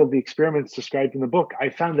several of the experiments described in the book, I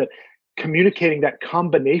found that communicating that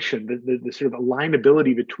combination, the sort of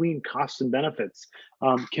alignability between costs and benefits,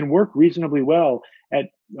 can work reasonably well at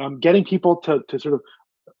getting people to sort of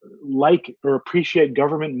like or appreciate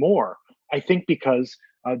government more. I think because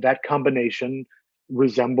that combination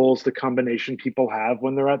resembles the combination people have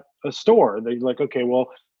when they're at a store. They're like, okay, well,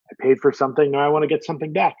 I paid for something, now I want to get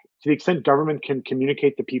something back. To the extent government can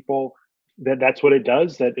communicate to people that's what it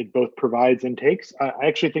does, that it both provides and takes, I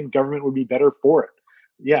actually think government would be better for it.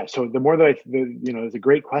 Yeah. So the more that it's a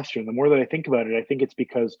great question. The more that I think about it, I think it's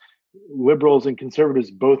because liberals and conservatives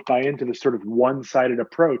both buy into this sort of one-sided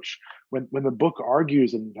approach when the book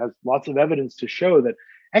argues and has lots of evidence to show that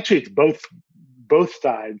actually it's both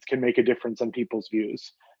sides can make a difference on people's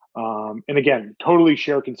views. And again, totally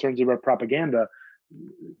share concerns about propaganda.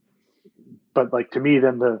 But to me,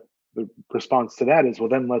 then the response to that is, well,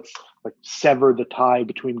 then let's sever the tie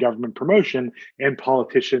between government promotion and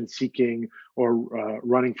politicians seeking or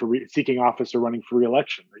seeking office or running for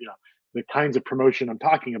re-election. The kinds of promotion I'm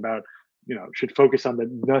talking about, should focus on the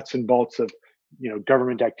nuts and bolts of,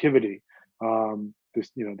 government activity.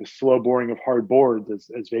 The slow boring of hard boards,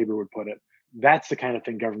 as Weber would put it. That's the kind of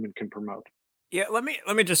thing government can promote. Yeah, let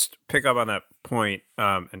me just pick up on that point,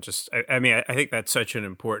 and just I think that's such an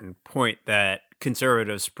important point that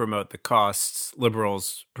conservatives promote the costs,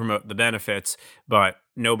 liberals promote the benefits, but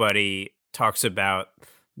nobody talks about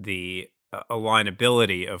the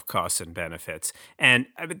alignability of costs and benefits. And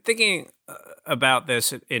I've been thinking about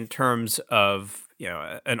this in terms of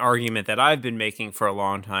an argument that I've been making for a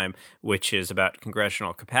long time, which is about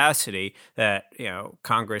congressional capacity, that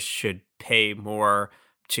Congress should pay more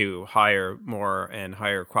to hire more and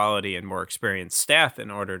higher quality and more experienced staff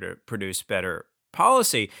in order to produce better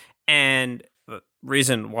policy. And the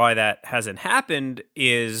reason why that hasn't happened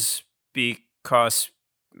is because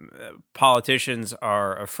politicians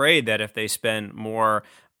are afraid that if they spend more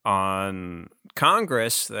on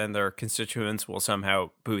Congress, then their constituents will somehow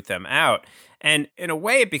boot them out. And in a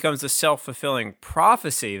way, it becomes a self-fulfilling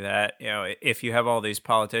prophecy that, if you have all these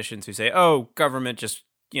politicians who say, oh, government just,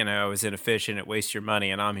 is inefficient, it wastes your money,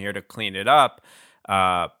 and I'm here to clean it up,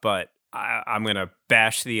 but I'm going to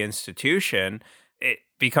bash the institution, it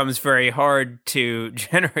becomes very hard to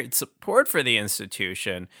generate support for the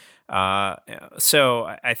institution.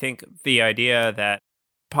 So I think the idea that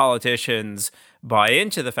politicians buy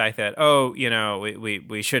into the fact that,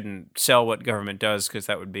 we shouldn't sell what government does because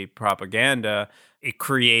that would be propaganda, it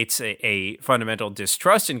creates a fundamental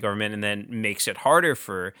distrust in government and then makes it harder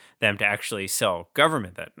for them to actually sell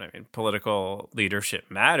government. Political leadership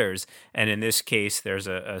matters. And in this case, there's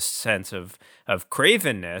a sense of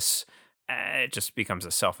cravenness. It just becomes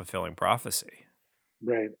a self-fulfilling prophecy.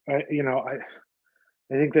 Right. I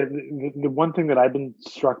think that the one thing that I've been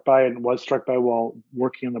struck by and was struck by while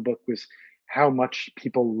working on the book was how much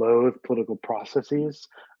people loathe political processes.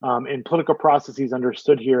 And political processes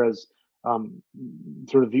understood here as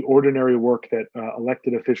sort of the ordinary work that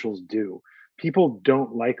elected officials do. People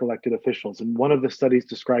don't like elected officials. And one of the studies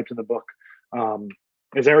described in the book,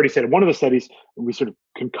 as I already said, in one of the studies, we sort of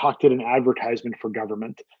concocted an advertisement for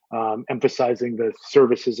government, emphasizing the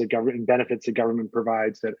services that government and benefits that government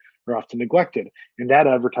provides that are often neglected. And that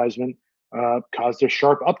advertisement caused a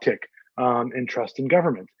sharp uptick in trust in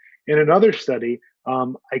government. In another study,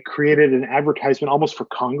 I created an advertisement almost for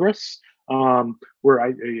Congress, where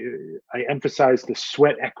I emphasized the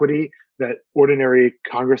sweat equity that ordinary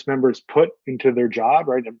Congress members put into their job.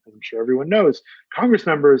 Right, I'm sure everyone knows Congress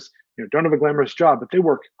members don't have a glamorous job, but they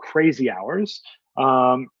work crazy hours.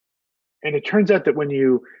 And it turns out that when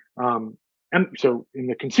you so in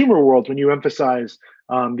the consumer world, when you emphasize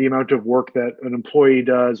the amount of work that an employee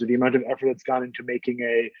does or the amount of effort that's gone into making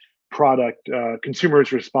a product,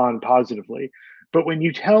 consumers respond positively. But when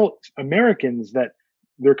you tell Americans that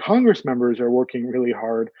their Congress members are working really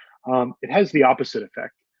hard, it has the opposite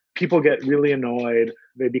effect. People get really annoyed.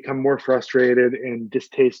 They become more frustrated and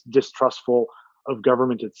distrustful of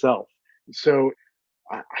government itself. So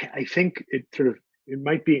I think it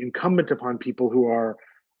might be incumbent upon people who are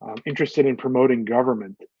interested in promoting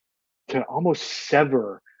government to almost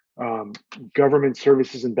sever government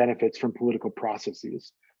services and benefits from political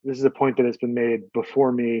processes. This is a point that has been made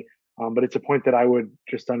before me, but it's a point that I would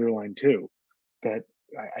just underline too, that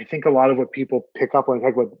I think a lot of what people pick up on,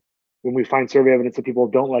 when we find survey evidence that people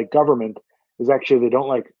don't like government, is actually they don't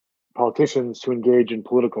like politicians to engage in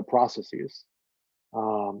political processes.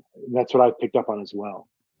 That's what I picked up on as well.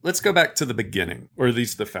 Let's go back to the beginning, or at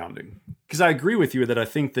least the founding. Because I agree with you that I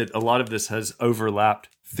think that a lot of this has overlapped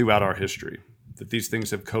throughout our history, that these things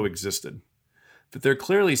have coexisted. But there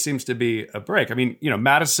clearly seems to be a break. I mean,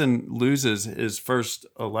 Madison loses his first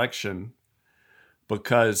election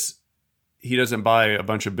because he doesn't buy a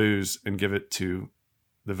bunch of booze and give it to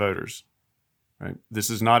the voters, right? This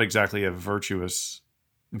is not exactly a virtuous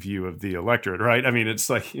view of the electorate, right? I mean, it's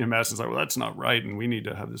like, Madison's like, well, that's not right, and we need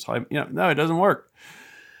to have this high. No, it doesn't work.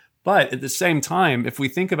 But at the same time, if we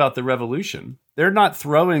think about the revolution, they're not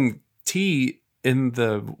throwing tea in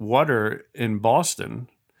the water in Boston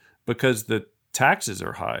because the taxes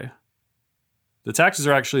are high. The taxes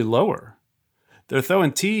are actually lower. They're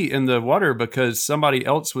throwing tea in the water because somebody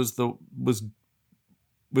else was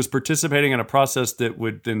participating in a process that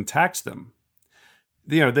would then tax them.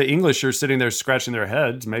 The English are sitting there scratching their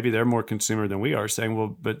heads. Maybe they're more consumer than we are, saying,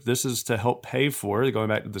 well, but this is to help pay for, going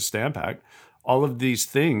back to the Stamp Act, all of these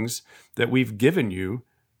things that we've given you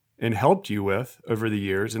and helped you with over the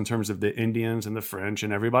years in terms of the Indians and the French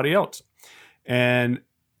and everybody else. And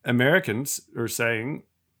Americans are saying,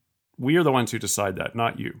 we are the ones who decide that,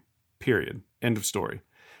 not you, period. End of story.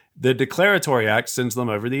 The Declaratory Act sends them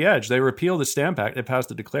over the edge. They repeal the Stamp Act. They pass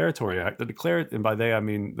the Declaratory Act. And by they, I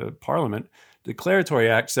mean the Parliament. Declaratory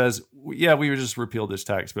Act says, yeah, we just repealed this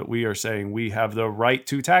tax, but we are saying we have the right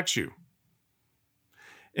to tax you.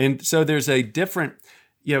 And so there's a different,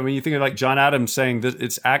 when you think of like John Adams saying that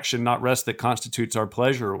it's action, not rest, that constitutes our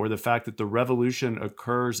pleasure, or the fact that the revolution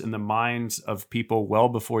occurs in the minds of people well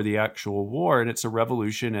before the actual war, and it's a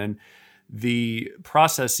revolution in the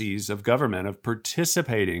processes of government, of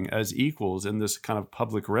participating as equals in this kind of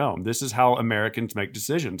public realm. This is how Americans make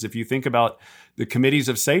decisions. If you think about the committees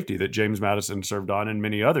of safety that James Madison served on and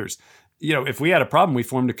many others, if we had a problem, we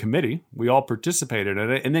formed a committee. We all participated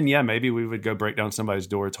in it. And then, maybe we would go break down somebody's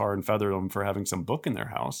door, tar and feather them for having some book in their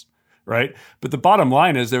house. Right. But the bottom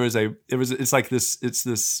line is it's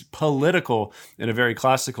this political, in a very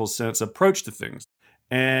classical sense, approach to things.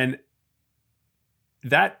 And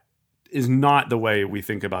that is not the way we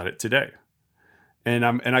think about it today. And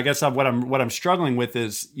I guess what I'm struggling with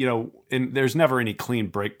is, and there's never any clean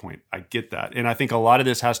break point. I get that. And I think a lot of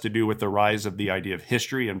this has to do with the rise of the idea of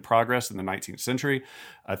history and progress in the 19th century.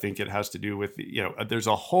 I think it has to do with, there's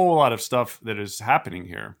a whole lot of stuff that is happening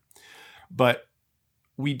here. But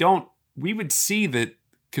we would see that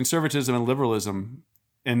conservatism and liberalism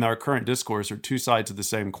in our current discourse are two sides of the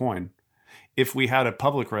same coin. If we had a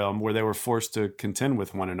public realm where they were forced to contend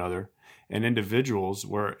with one another and individuals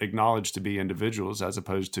were acknowledged to be individuals as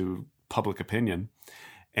opposed to public opinion,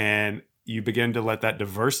 and you begin to let that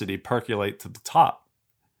diversity percolate to the top.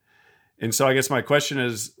 And so I guess my question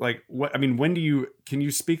is can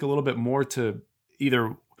you speak a little bit more to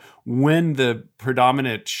either when the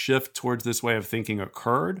predominant shift towards this way of thinking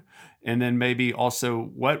occurred, and then maybe also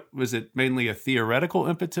what was it, mainly a theoretical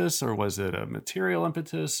impetus, or was it a material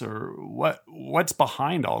impetus, or what's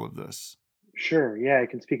behind all of this? Sure. Yeah, I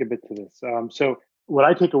can speak a bit to this. So what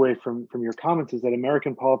I take away from your comments is that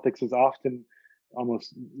American politics is often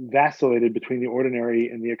almost vacillated between the ordinary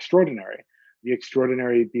and the extraordinary. The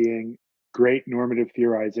extraordinary being great normative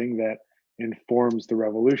theorizing that informs the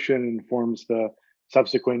revolution, informs the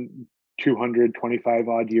subsequent 225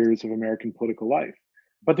 odd years of American political life.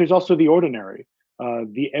 But there's also the ordinary,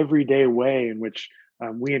 the everyday way in which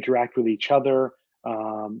we interact with each other,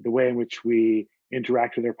 the way in which we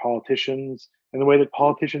interact with their politicians, and the way that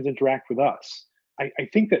politicians interact with us. I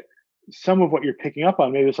think that some of what you're picking up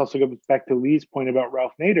on, maybe this also goes back to Lee's point about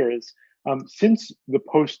Ralph Nader, is since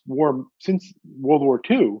World War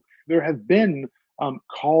II, there have been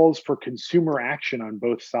calls for consumer action on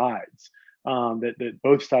both sides. That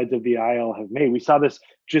both sides of the aisle have made. We saw this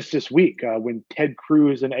just this week when Ted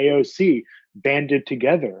Cruz and AOC banded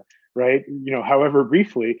together, right? However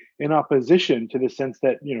briefly, in opposition to the sense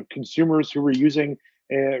that consumers who were using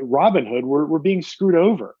Robinhood were being screwed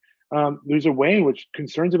over. There's a way in which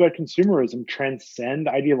concerns about consumerism transcend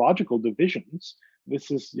ideological divisions. This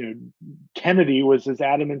is, Kennedy was as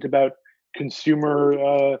adamant about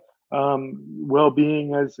consumer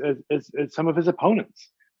well-being as some of his opponents.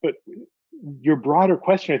 But your broader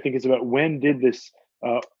question, I think, is about when did this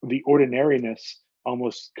the ordinariness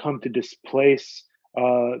almost come to displace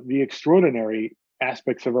the extraordinary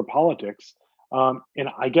aspects of our politics. And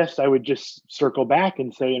I guess I would just circle back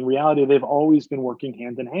and say, in reality, they've always been working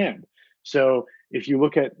hand in hand. So if you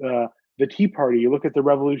look at the Tea Party, you look at the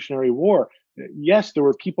Revolutionary War, yes, there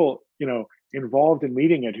were people, involved in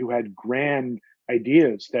leading it who had grand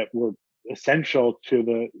ideas that were essential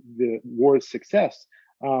to the war's success.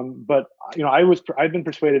 But I've been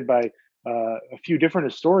persuaded by a few different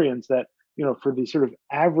historians that for the sort of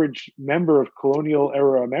average member of colonial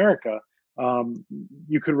era America,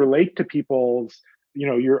 you could relate to people's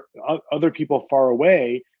your other people far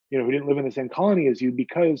away who didn't live in the same colony as you,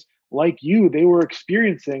 because like you, they were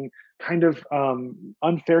experiencing kind of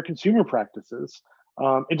unfair consumer practices,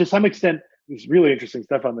 and to some extent, there's really interesting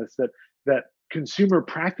stuff on this that consumer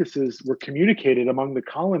practices were communicated among the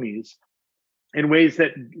colonies in ways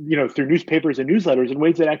that, through newspapers and newsletters, in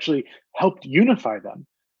ways that actually helped unify them.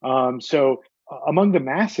 So among the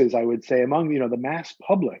masses, I would say, among, the mass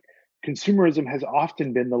public, consumerism has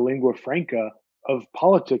often been the lingua franca of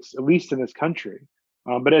politics, at least in this country.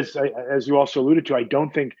 But as you also alluded to, I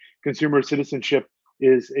don't think consumer citizenship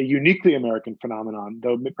is a uniquely American phenomenon,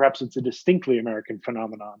 though perhaps it's a distinctly American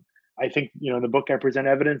phenomenon. I think, in the book, I present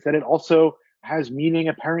evidence that it also has meaning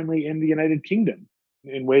apparently in the United Kingdom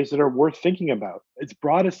in ways that are worth thinking about. Its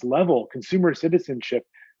broadest level, consumer citizenship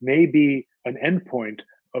may be an endpoint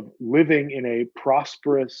of living in a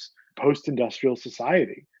prosperous post-industrial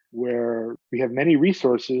society where we have many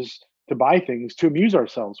resources to buy things to amuse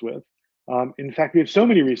ourselves with. In fact, we have so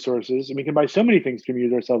many resources and we can buy so many things to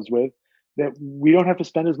amuse ourselves with that we don't have to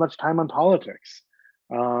spend as much time on politics.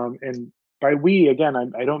 And by we, again,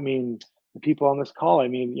 I don't mean the people on this call. I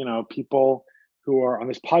mean, people who are on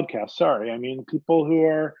this podcast. Sorry. I mean, people who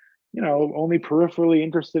are, only peripherally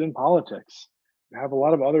interested in politics. Have a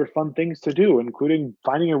lot of other fun things to do, including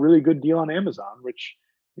finding a really good deal on Amazon, which,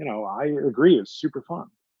 I agree is super fun.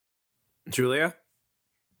 Julia?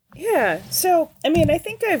 Yeah. So, I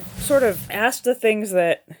think I've sort of asked the things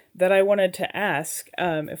that I wanted to ask,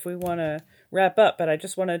 if we want to wrap up, but I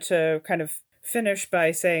just wanted to kind of finish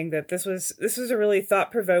by saying that this was a really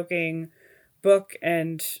thought-provoking book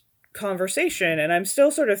and conversation. And I'm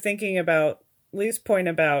still sort of thinking about Lee's point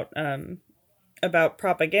about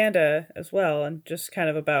propaganda as well, and just kind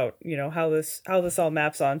of about, you know, how this all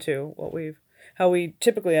maps onto how we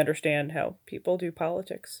typically understand how people do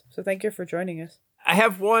politics. So thank you for joining us. I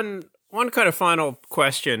have one kind of final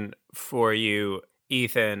question for you,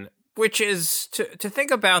 Ethan, which is to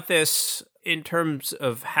think about this in terms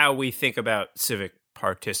of how we think about civic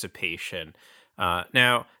participation.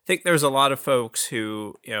 Now, I think there's a lot of folks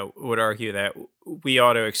who, you know, would argue that we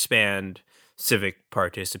ought to expand civic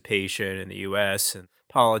participation in the U.S. and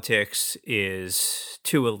politics is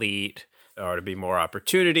too elite. There ought to be more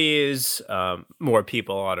opportunities, more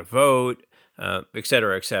people ought to vote, et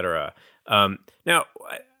cetera, et cetera. Now, you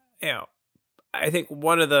know, I think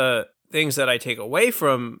one of the things that I take away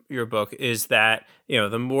from your book is that, you know,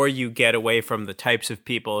 the more you get away from the types of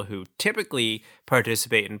people who typically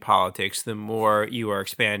participate in politics, the more you are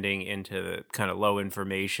expanding into the kind of low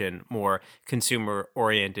information, more consumer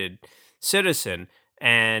oriented citizen.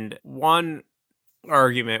 And one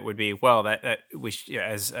argument would be, well, that we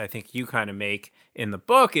as I think you kind of make in the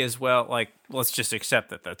book is, well, like, let's just accept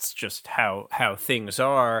that that's just how things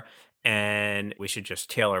are. And we should just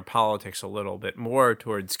tailor politics a little bit more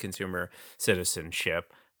towards consumer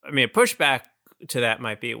citizenship. I mean, a pushback to that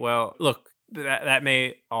might be, well, look, that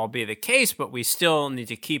may all be the case, but we still need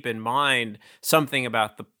to keep in mind something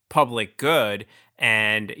about the public good.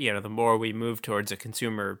 And, you know, the more we move towards a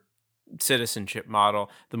consumer citizenship model,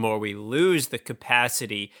 the more we lose the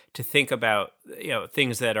capacity to think about, you know,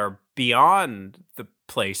 things that are beyond the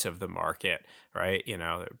place of the market, right? You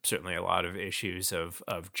know, there are certainly a lot of issues of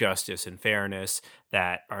justice and fairness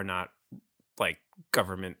that are not like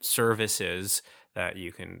government services that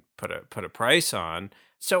you can put a price on.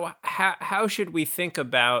 So how should we think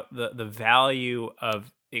about the value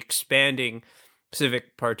of expanding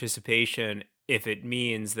civic participation if it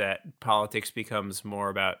means that politics becomes more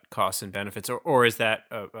about costs and benefits, or is that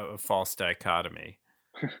a false dichotomy?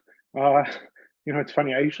 You know, it's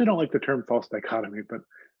funny. I usually don't like the term false dichotomy, but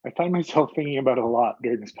I find myself thinking about it a lot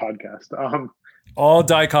during this podcast. All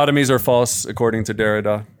dichotomies are false, according to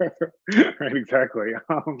Derrida. Right, exactly.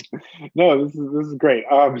 No, this is great.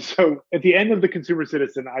 So at the end of The Consumer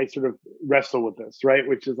Citizen, I sort of wrestle with this, right?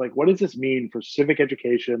 Which is like, what does this mean for civic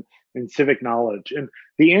education and civic knowledge? And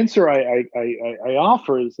the answer I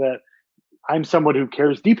offer is that I'm someone who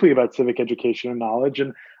cares deeply about civic education and knowledge,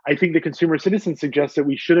 and I think The Consumer Citizen suggests that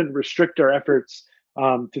we shouldn't restrict our efforts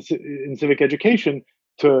in civic education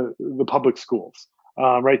to the public schools,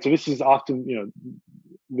 right? So this is often, you know,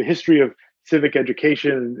 the history of civic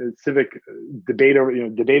education and civic debate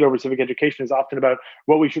over civic education is often about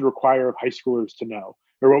what we should require of high schoolers to know,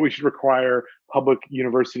 or what we should require public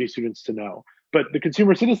university students to know. But The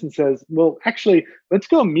Consumer Citizen says, well, actually, let's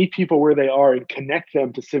go meet people where they are and connect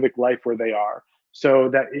them to civic life where they are. So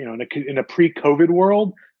that, you know, in a pre-COVID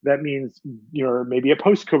world, that means, you know, maybe a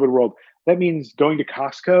post-COVID world, that means going to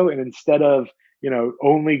Costco and instead of, you know,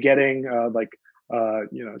 only getting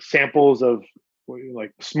you know, samples of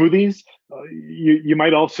like smoothies, you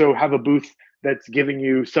might also have a booth that's giving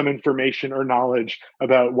you some information or knowledge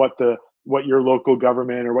about what your local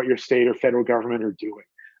government or what your state or federal government are doing.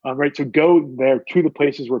 Right. So go there to the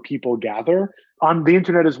places where people gather on the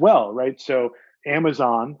internet as well. Right. So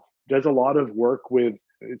Amazon does a lot of work with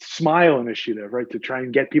its Smile initiative, right, to try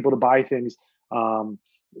and get people to buy things. In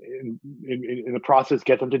the process,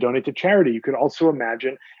 get them to donate to charity. You could also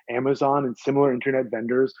imagine Amazon and similar internet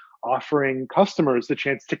vendors offering customers the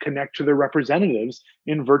chance to connect to their representatives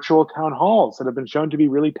in virtual town halls that have been shown to be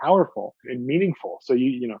really powerful and meaningful. So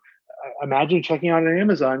you know, imagine checking out on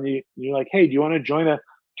Amazon. You're like, hey, do you want to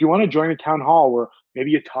join a town hall where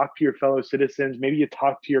maybe you talk to your fellow citizens, maybe you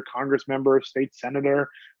talk to your Congress member, state senator?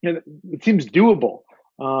 You know, it seems doable.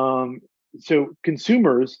 So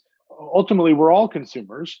consumers, ultimately, we're all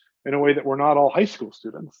consumers in a way that we're not all high school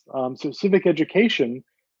students. So civic education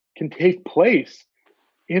can take place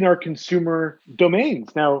in our consumer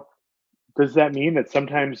domains. Now, does that mean that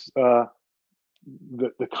sometimes the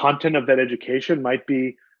content of that education might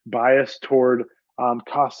be biased toward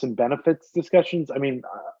costs and benefits discussions? I mean,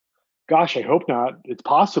 gosh, I hope not. It's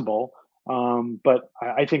possible. But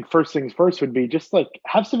I think first things first would be just like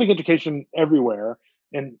have civic education everywhere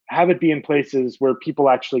and have it be in places where people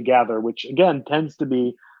actually gather, which again tends to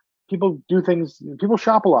be people do things, people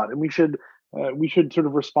shop a lot, and we should sort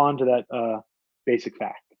of respond to that basic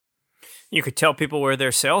fact. You could tell people where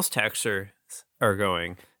their sales tax are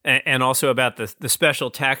going, and also about the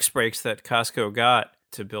special tax breaks that Costco got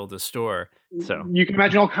to build a store. So you can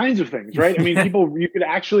imagine all kinds of things, right? I mean, you could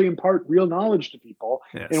actually impart real knowledge to people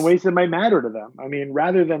in ways that might matter to them. I mean,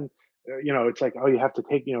 rather than, you know, it's like, oh, you have to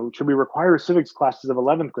take, you know, should we require civics classes of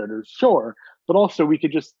 11th graders? Sure. but also we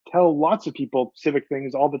could just tell lots of people civic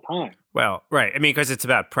things all the time. Well, right. I mean, because it's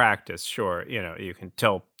about practice. Sure, you can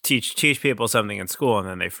teach people something in school and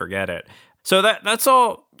then they forget it. So that's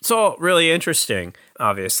all. It's all really interesting,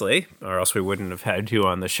 obviously, or else we wouldn't have had you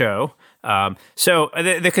on the show. So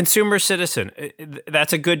the consumer citizen,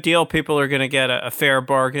 that's a good deal. People are going to get a fair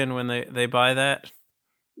bargain when they buy that.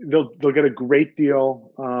 They'll get a great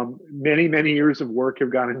deal. Many years of work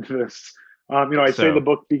have gone into this. I say the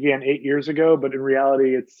book began 8 years ago, but in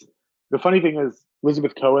reality, the funny thing is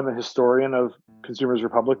Elizabeth Cohen, the historian of Consumers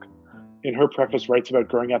Republic, in her preface writes about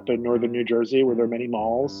growing up in northern New Jersey, where there are many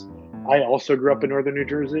malls. I also grew up in northern New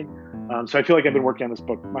Jersey, so I feel like I've been working on this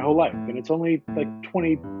book my whole life, and it's only like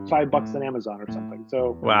 $25 on Amazon or something.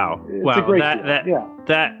 So it's a great deal.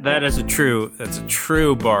 That is a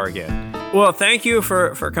true bargain. Well, thank you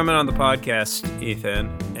for coming on the podcast, Ethan,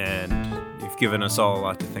 and you've given us all a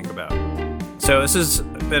lot to think about. So this has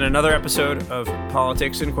been another episode of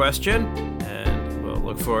Politics in Question, and we'll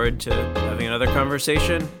look forward to having another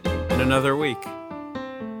conversation in another week.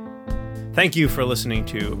 Thank you for listening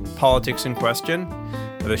to Politics in Question.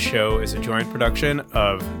 The show is a joint production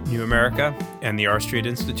of New America and the R Street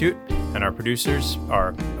Institute, and our producers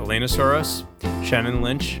are Elena Soros, Shannon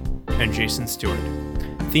Lynch, and Jason Stewart.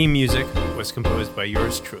 Theme music was composed by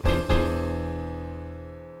yours truly.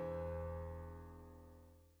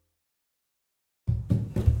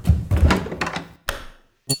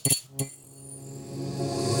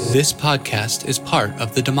 This podcast is part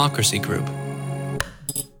of the Democracy Group.